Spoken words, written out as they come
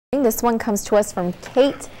This one comes to us from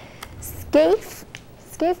Kate Scaief.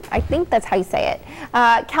 I think that's how you say it.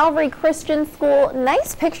 Calvary Christian School.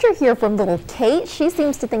 Nice picture here from little Kate. She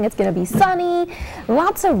seems to think it's going to be sunny.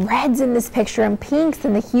 Lots of reds in this picture and pinks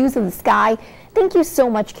and the hues of the sky. Thank you so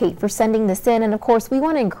much, Kate, for sending this in. And of course, we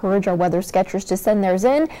want to encourage our weather sketchers to send theirs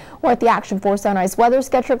in. We're at the Action 4 Sunrise Weather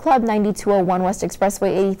Sketcher Club, 9201 West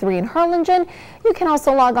Expressway 83 in Harlingen. You can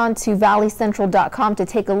also log on to valleycentral.com to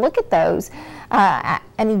take a look at those at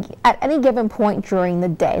any given point during the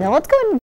day. Now let's go ahead and